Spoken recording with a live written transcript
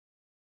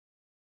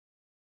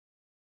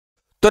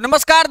तो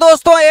नमस्कार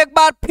दोस्तों, एक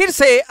बार फिर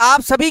से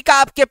आप सभी का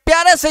आपके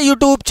प्यारे से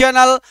YouTube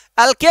चैनल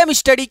एलकेम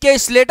स्टडी के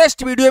इस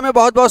लेटेस्ट वीडियो में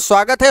बहुत बहुत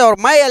स्वागत है। और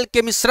मैं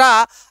एलके मिश्रा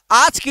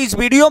आज की इस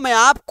वीडियो में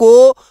आपको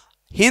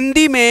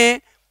हिंदी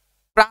में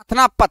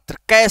प्रार्थना पत्र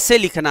कैसे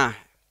लिखना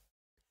है,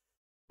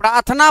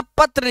 प्रार्थना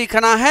पत्र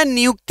लिखना है,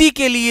 नियुक्ति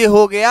के लिए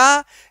हो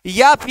गया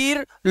या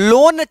फिर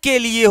लोन के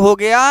लिए हो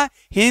गया,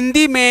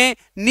 हिंदी में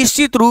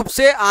निश्चित रूप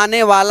से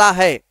आने वाला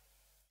है।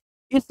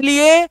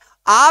 इसलिए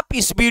आप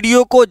इस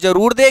वीडियो को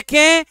जरूर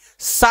देखें।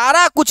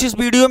 सारा कुछ इस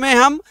वीडियो में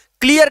हम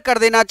क्लियर कर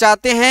देना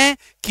चाहते हैं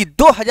कि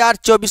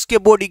 2024 के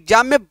बोर्ड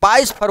एग्जाम में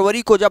 22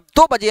 फरवरी को जब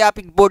 2 बजे आप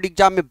बोर्ड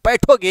एग्जाम में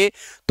बैठोगे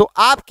तो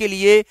आपके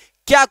लिए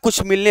क्या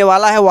कुछ मिलने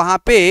वाला है वहां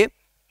पे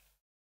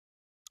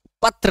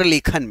पत्र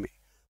लेखन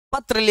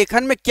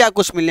में क्या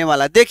कुछ मिलने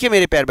वाला है। देखिए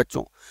मेरे प्यारे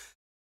बच्चों,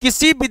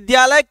 किसी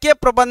विद्यालय के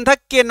प्रबंधक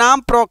के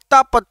नाम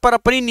प्रवक्ता पद पर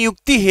अपनी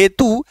नियुक्ति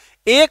हेतु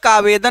एक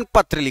आवेदन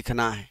पत्र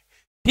लिखना है।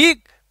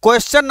 ठीक,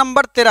 क्वेश्चन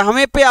नंबर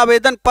 13वें पे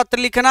आवेदन पत्र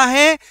लिखना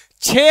है।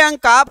 6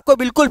 अंक आपको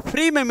बिल्कुल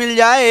फ्री में मिल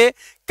जाए।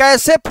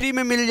 कैसे फ्री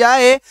में मिल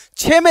जाए,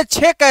 6 में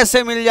 6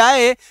 कैसे मिल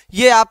जाए,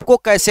 ये आपको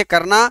कैसे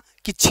करना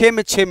कि 6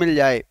 में 6 मिल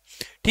जाए।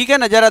 ठीक है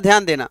ना, जरा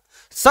ध्यान देना।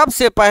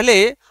 सबसे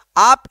पहले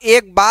आप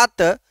एक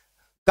बात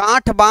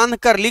गांठ बांध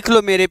कर लिख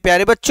लो मेरे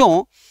प्यारे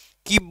बच्चों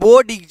कि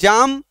बोर्ड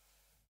एग्जाम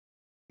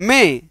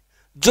में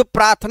जो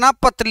प्रार्थना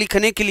पत्र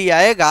लिखने के लिए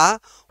आएगा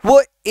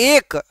वो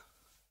एक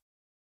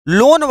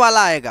लोन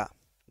वाला आएगा।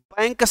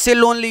 बैंक से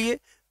लोन लिए,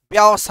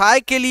 व्यवसाय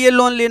के लिए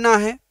लोन लेना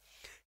है,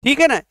 ठीक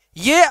है ना।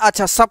 ये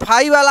अच्छा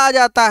सफाई वाला आ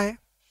जाता है,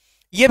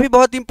 ये भी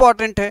बहुत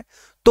इंपॉर्टेंट है।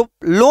 तो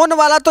लोन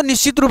वाला तो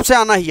निश्चित रूप से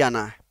आना ही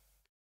आना है।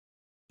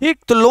 ठीक,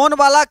 तो लोन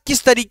वाला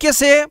किस तरीके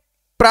से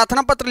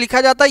प्रार्थना पत्र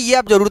लिखा जाता है ये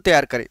आप जरूर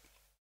तैयार करें।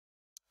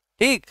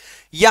 ठीक,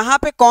 यहां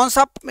पे कौन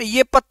सा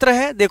ये पत्र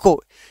है,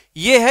 देखो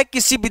ये है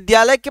किसी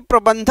विद्यालय के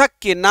प्रबंधक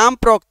के नाम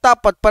प्रवक्ता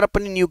पद पर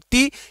अपनी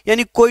नियुक्ति,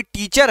 यानी कोई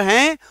टीचर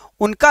हैं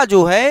उनका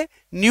जो है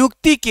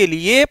नियुक्ति के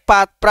लिए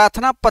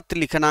प्रार्थना पत्र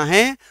लिखना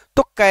है।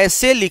 तो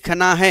कैसे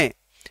लिखना है,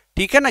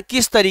 ठीक है ना,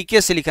 किस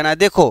तरीके से लिखना है।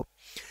 देखो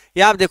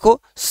यहां देखो,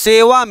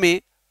 सेवा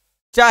में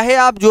चाहे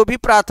आप जो भी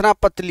प्रार्थना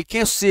पत्र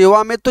लिखें,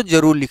 सेवा में तो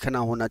जरूर लिखना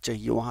होना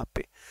चाहिए। वहां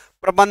पे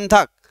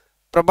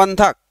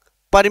प्रबंधक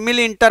परमिल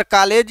इंटर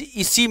कॉलेज,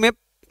 इसी में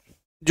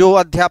जो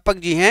अध्यापक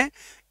जी हैं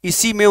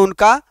इसी में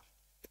उनका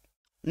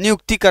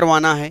नियुक्ति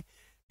करवाना है।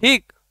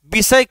 ठीक,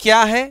 विषय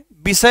क्या है,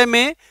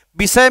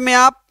 विषय में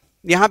आप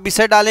यहाँ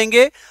विषय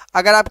डालेंगे।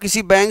 अगर आप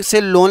किसी बैंक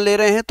से लोन ले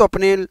रहे हैं तो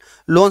अपने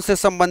लोन से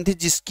संबंधित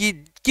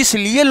किस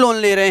लिए लोन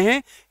ले रहे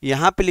हैं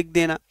यहाँ पे लिख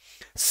देना।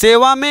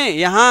 सेवा में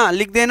यहाँ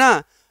लिख देना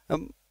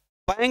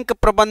बैंक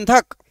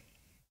प्रबंधक,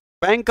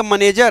 bank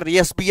manager,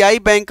 SBI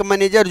bank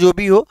manager जो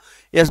भी हो,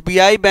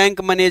 एसबीआई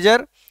बैंक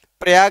मैनेजर,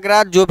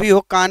 प्रयागराज जो भी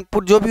हो,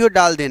 कानपुर जो भी हो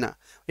डाल देना,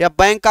 या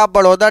बैंक ऑफ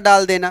बड़ौदा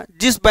डाल देना,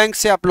 जिस बैंक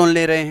से आप लोन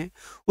ले रहे हैं।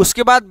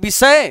 उसके बाद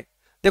विषय,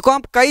 देखो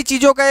हम कई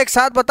चीजों का एक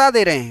साथ बता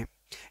दे रहे हैं।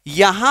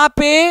 यहां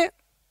पे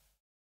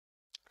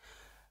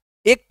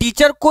एक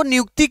टीचर को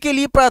नियुक्ति के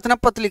लिए प्रार्थना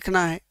पत्र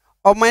लिखना है,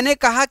 और मैंने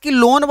कहा कि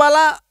लोन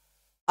वाला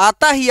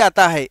आता ही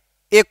आता है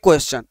एक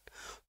क्वेश्चन।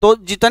 तो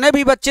जितने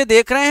भी बच्चे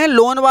देख रहे हैं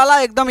लोन वाला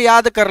एकदम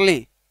याद कर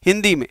लें।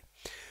 हिंदी में,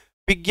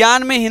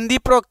 विज्ञान में हिंदी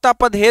प्रवक्ता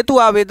पद हेतु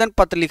आवेदन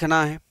पत्र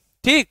लिखना है।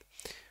 ठीक,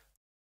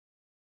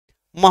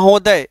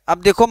 महोदय,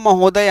 अब देखो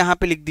महोदय यहां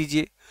पे लिख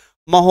दीजिए।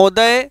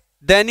 महोदय,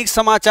 दैनिक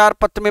समाचार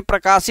पत्र में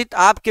प्रकाशित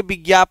आपके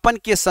विज्ञापन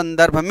के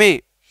संदर्भ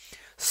में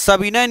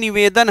सविनय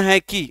निवेदन है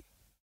कि,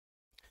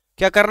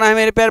 क्या करना है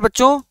मेरे प्यारे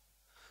बच्चों,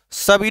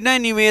 सविनय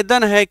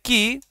निवेदन है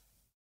कि,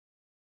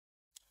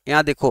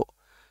 यहां देखो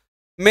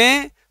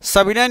मैं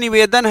सविनय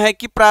निवेदन है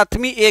कि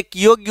प्राथमी एक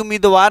योग्य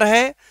उम्मीदवार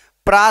है।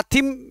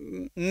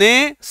 प्राथमी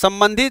ने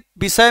संबंधित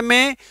विषय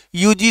में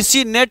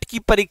यूजीसी नेट की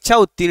परीक्षा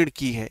उत्तीर्ण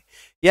की है।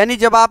 यानी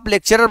जब आप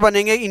लेक्चरर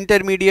बनेंगे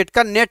इंटरमीडिएट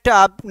का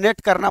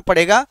नेट करना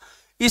पड़ेगा।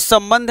 इस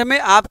संबंध में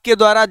आपके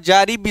द्वारा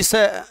जारी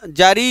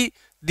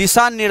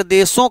दिशा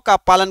निर्देशों का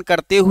पालन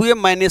करते हुए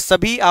मैंने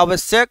सभी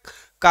आवश्यक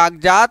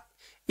कागजात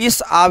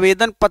इस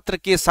आवेदन पत्र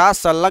के साथ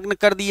संलग्न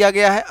कर दिया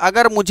गया है।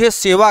 अगर मुझे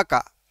सेवा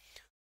का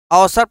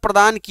अवसर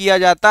प्रदान किया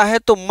जाता है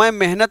तो मैं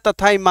मेहनत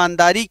तथा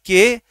ईमानदारी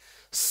के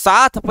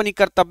साथ अपनी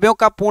कर्तव्यों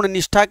का पूर्ण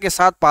निष्ठा के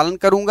साथ पालन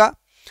करूंगा।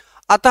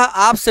 अतः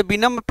आपसे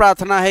विनम्र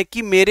प्रार्थना है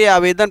कि मेरे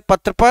आवेदन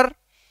पत्र पर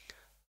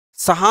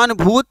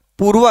सहानुभूति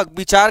पूर्वक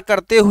विचार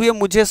करते हुए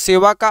मुझे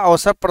सेवा का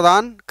अवसर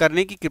प्रदान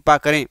करने की कृपा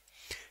करें।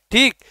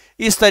 ठीक,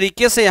 इस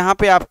तरीके से यहाँ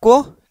पे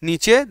आपको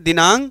नीचे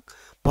दिनांक,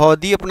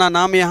 भवदी, अपना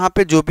नाम यहाँ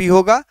पे जो भी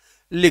होगा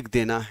लिख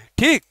देना है।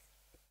 ठीक,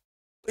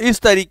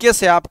 इस तरीके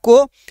से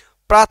आपको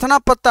प्रार्थना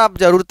पत्र आप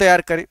जरूर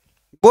तैयार करें।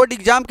 बोर्ड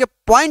एग्जाम के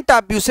पॉइंट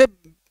ऑफ व्यू से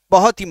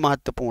बहुत ही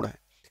महत्वपूर्ण है।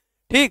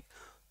 ठीक,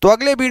 तो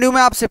अगले वीडियो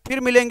में आपसे फिर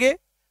मिलेंगे।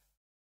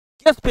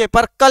 केस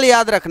पेपर कल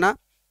याद रखना,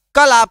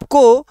 कल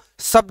आपको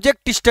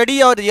सब्जेक्ट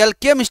स्टडी और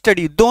एलकेम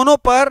स्टडी दोनों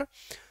पर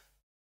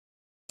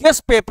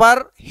गेस्ट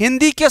पेपर,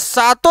 हिंदी के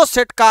 7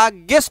 सेट का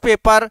गेस्ट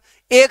पेपर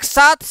एक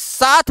साथ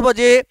 7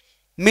 बजे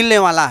मिलने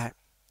वाला है।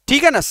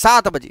 ठीक है ना,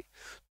 7 बजे।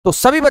 तो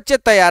सभी बच्चे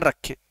तैयार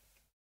रखें।